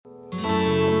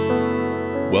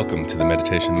Welcome to the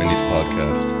Meditation Minis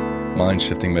podcast,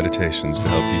 mind-shifting meditations to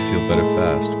help you feel better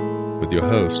fast, with your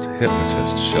host,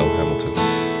 hypnotist Shell Hamilton.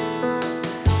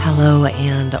 Hello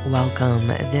and welcome.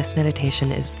 This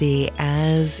meditation is the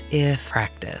as if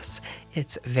practice.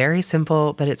 It's very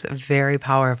simple, but it's very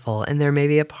powerful. And there may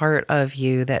be a part of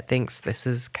you that thinks this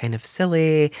is kind of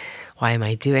silly. Why am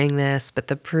I doing this? But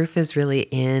the proof is really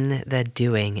in the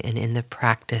doing and in the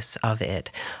practice of it.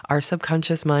 Our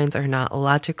subconscious minds are not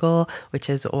logical, which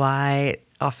is why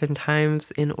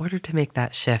oftentimes, in order to make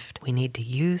that shift, we need to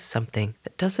use something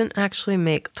that doesn't actually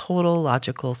make total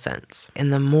logical sense.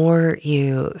 And the more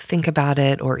you think about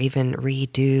it or even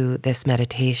redo this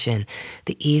meditation,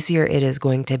 the easier it is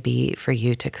going to be for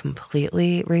you to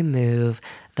completely remove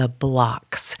the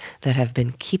blocks that have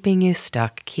been keeping you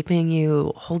stuck, keeping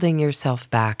you holding yourself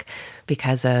back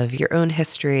because of your own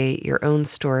history, your own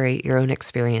story, your own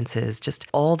experiences, just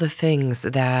all the things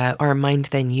that our mind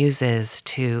then uses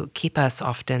to keep us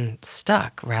often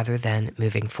stuck rather than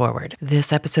moving forward.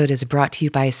 This episode is brought to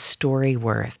you by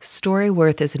Storyworth.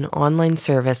 Storyworth is an online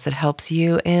service that helps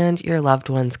you and your loved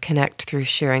ones connect through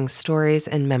sharing stories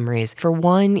and memories. For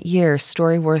 1 year,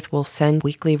 Storyworth will send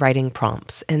weekly writing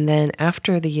prompts, and then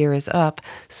after the year is up,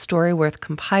 Storyworth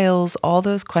compiles all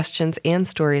those questions and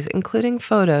stories, including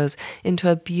photos,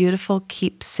 into a beautiful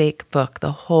keepsake book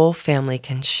the whole family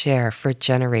can share for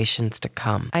generations to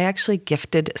come. I actually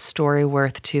gifted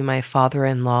Storyworth to my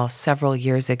father-in-law several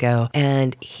years ago,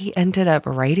 and he ended up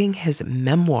writing his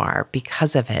memoir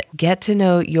because of it. Get to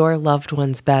know your loved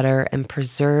ones better and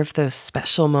preserve those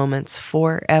special moments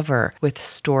forever with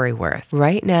Storyworth.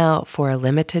 Right now, for a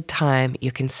limited time,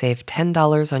 you can save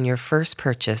 $10 on your first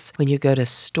purchase when you go to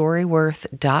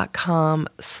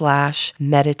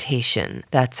storyworth.com/meditation.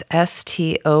 That's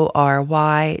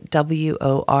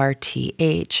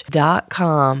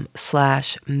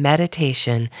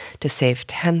STORYWORTH.com/meditation to save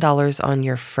 $10 on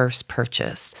your first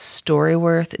purchase.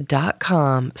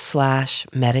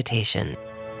 Storyworth.com/meditation.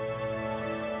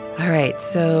 All right,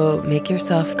 so make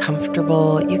yourself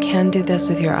comfortable. You can do this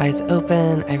with your eyes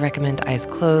open. I recommend eyes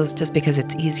closed just because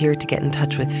it's easier to get in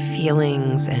touch with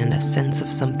feelings and a sense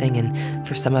of something. And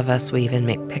for some of us, we even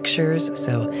make pictures.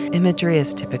 So imagery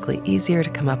is typically easier to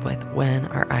come up with when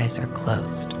our eyes are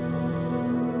closed.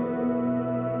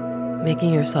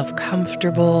 Making yourself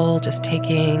comfortable, just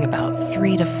taking about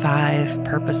 3 to 5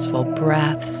 purposeful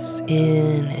breaths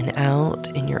in and out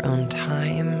in your own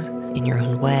time, in your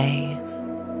own way.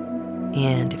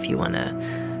 And if you want to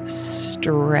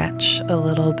stretch a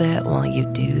little bit while you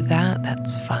do that,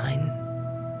 that's fine.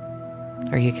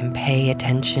 Or you can pay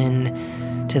attention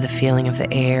to the feeling of the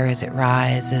air as it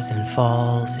rises and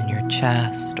falls in your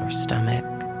chest or stomach,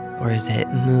 or as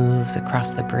it moves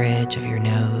across the bridge of your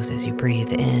nose as you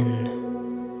breathe in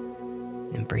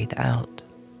and breathe out.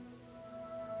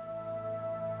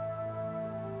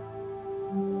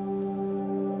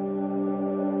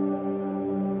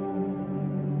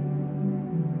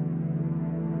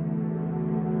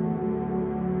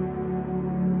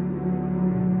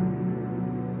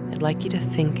 I'd like you to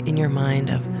think in your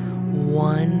mind of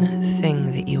one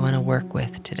thing that you want to work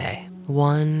with today.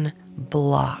 One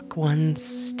block, one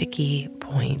sticky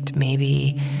point.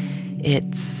 Maybe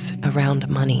it's around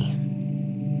money.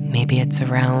 Maybe it's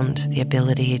around the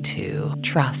ability to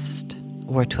trust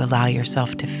or to allow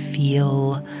yourself to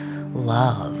feel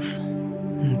love.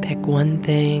 And pick one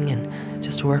thing and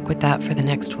just work with that for the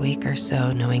next week or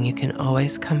so, knowing you can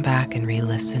always come back and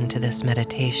re-listen to this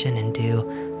meditation and do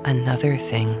another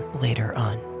thing later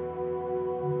on.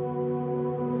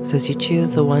 So as you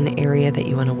choose the one area that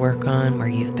you want to work on where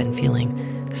you've been feeling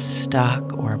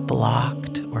stuck or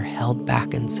blocked or held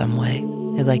back in some way,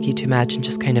 I'd like you to imagine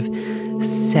just kind of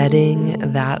setting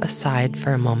that aside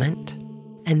for a moment.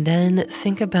 And then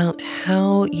think about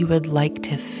how you would like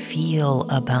to feel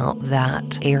about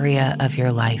that area of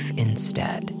your life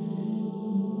instead.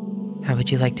 How would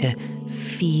you like to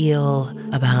feel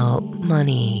about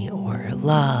money or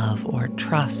love or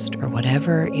trust or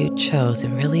whatever you chose,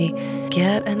 and really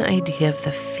get an idea of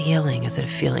the feeling. Is it a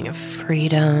feeling of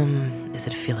freedom? Is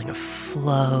it a feeling of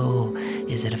flow?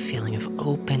 Is it a feeling of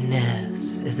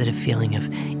openness? Is it a feeling of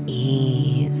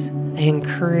ease? I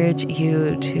encourage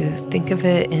you to think of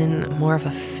it in more of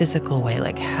a physical way.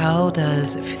 Like, how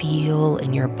does it feel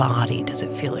in your body? Does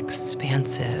it feel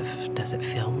expansive? Does it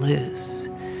feel loose?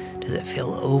 Does it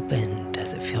feel open?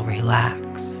 Does it feel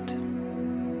relaxed?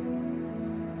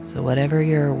 So whatever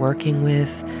you're working with,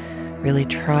 really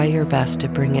try your best to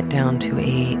bring it down to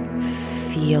a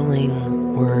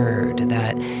feeling word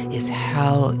that is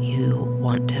how you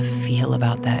want to feel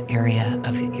about that area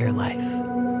of your life.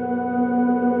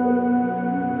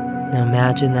 Now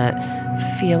imagine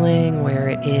that feeling where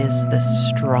it is the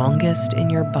strongest in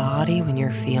your body when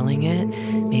you're feeling it.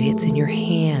 Maybe it's in your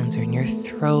hands or in your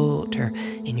throat or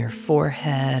in your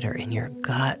forehead or in your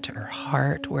gut or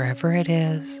heart, wherever it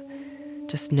is.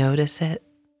 Just notice it.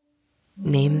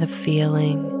 Name the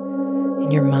feeling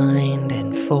in your mind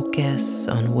and focus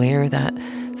on where that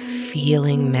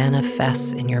feeling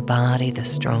manifests in your body the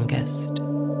strongest.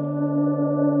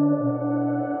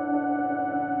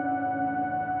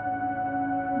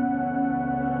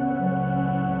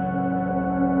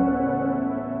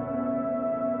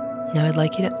 Now I'd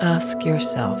like you to ask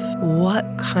yourself, what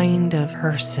kind of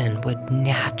person would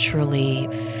naturally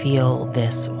feel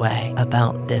this way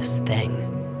about this thing?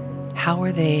 How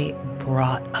were they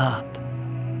brought up?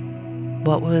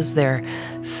 What was their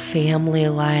family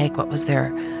like? What was their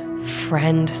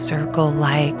friend circle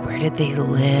like? Where did they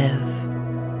live?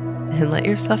 And let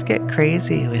yourself get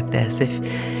crazy with this. If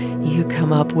you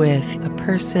come up with a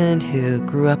person who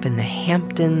grew up in the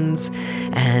Hamptons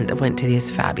and went to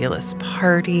these fabulous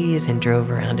parties and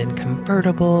drove around in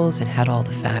convertibles and had all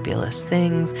the fabulous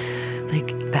things,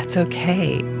 like, that's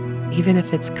okay, even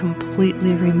if it's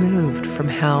completely removed from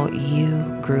how you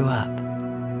grew up.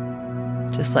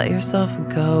 Just let yourself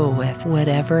go with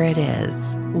whatever it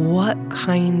is. What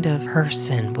kind of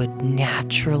person would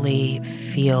naturally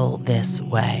feel this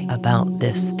way about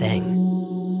this thing?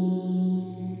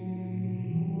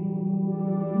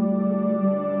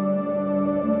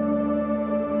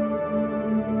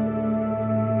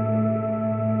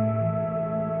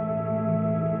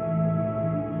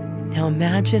 Now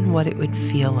imagine what it would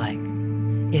feel like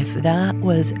if that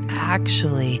was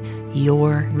actually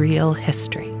your real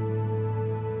history.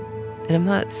 And I'm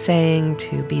not saying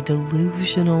to be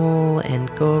delusional and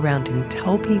go around and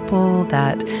tell people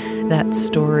that that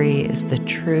story is the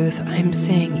truth. I'm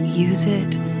saying use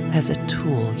it as a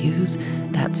tool. Use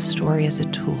that story as a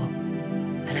tool.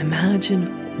 And imagine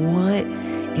what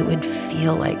it would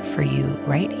feel like for you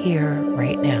right here,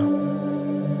 right now,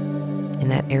 in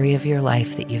that area of your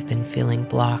life that you've been feeling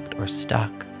blocked or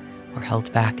stuck or held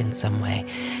back in some way,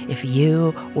 if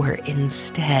you were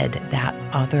instead that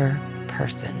other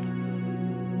person.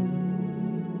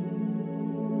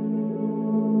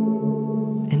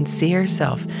 And see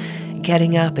yourself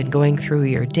getting up and going through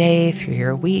your day, through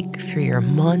your week, through your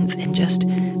month, and just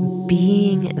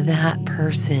being that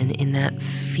person in that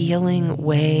feeling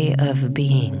way of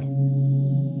being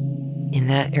in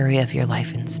that area of your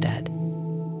life instead.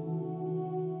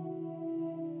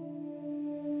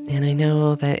 And I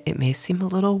know that it may seem a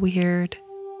little weird,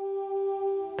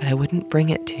 but I wouldn't bring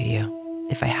it to you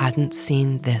if I hadn't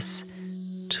seen this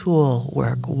tool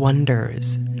work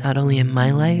wonders, not only in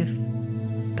my life,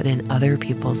 but in other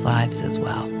people's lives as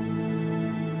well.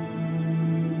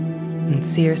 And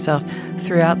see yourself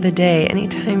throughout the day,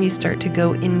 anytime you start to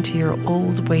go into your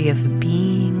old way of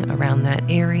being around that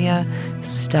area,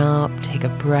 stop, take a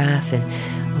breath, and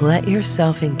let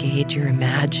yourself engage your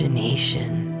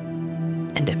imagination.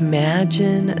 And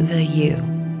imagine the you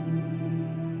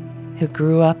who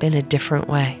grew up in a different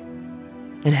way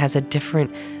and has a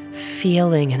different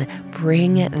feeling, and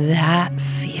bring that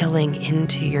feeling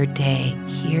into your day,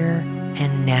 here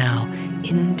and now,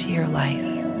 into your life.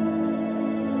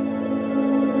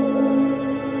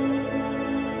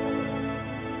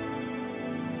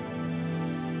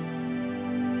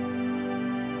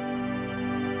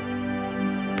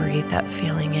 Breathe that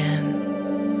feeling in.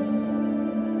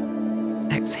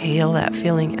 Exhale that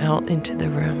feeling out into the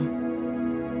room.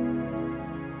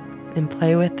 And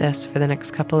play with this for the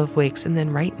next couple of weeks, and then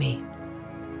write me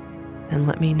and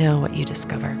let me know what you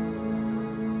discover.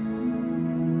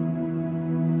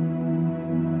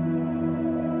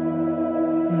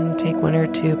 And take 1 or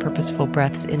 2 purposeful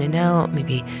breaths in and out,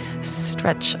 maybe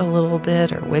stretch a little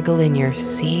bit or wiggle in your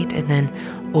seat, and then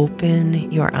open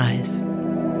your eyes.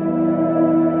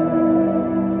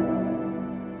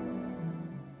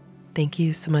 Thank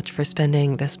you so much for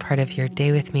spending this part of your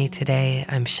day with me today.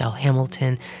 I'm Shell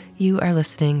Hamilton. You are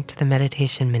listening to the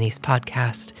Meditation Minis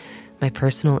podcast. My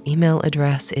personal email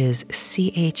address is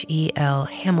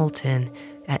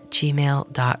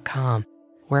chelhamilton@gmail.com.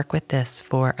 Work with this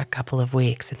for a couple of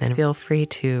weeks, and then feel free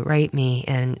to write me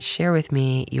and share with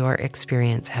me your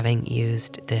experience having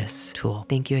used this tool.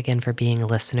 Thank you again for being a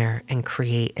listener, and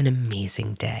create an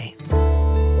amazing day.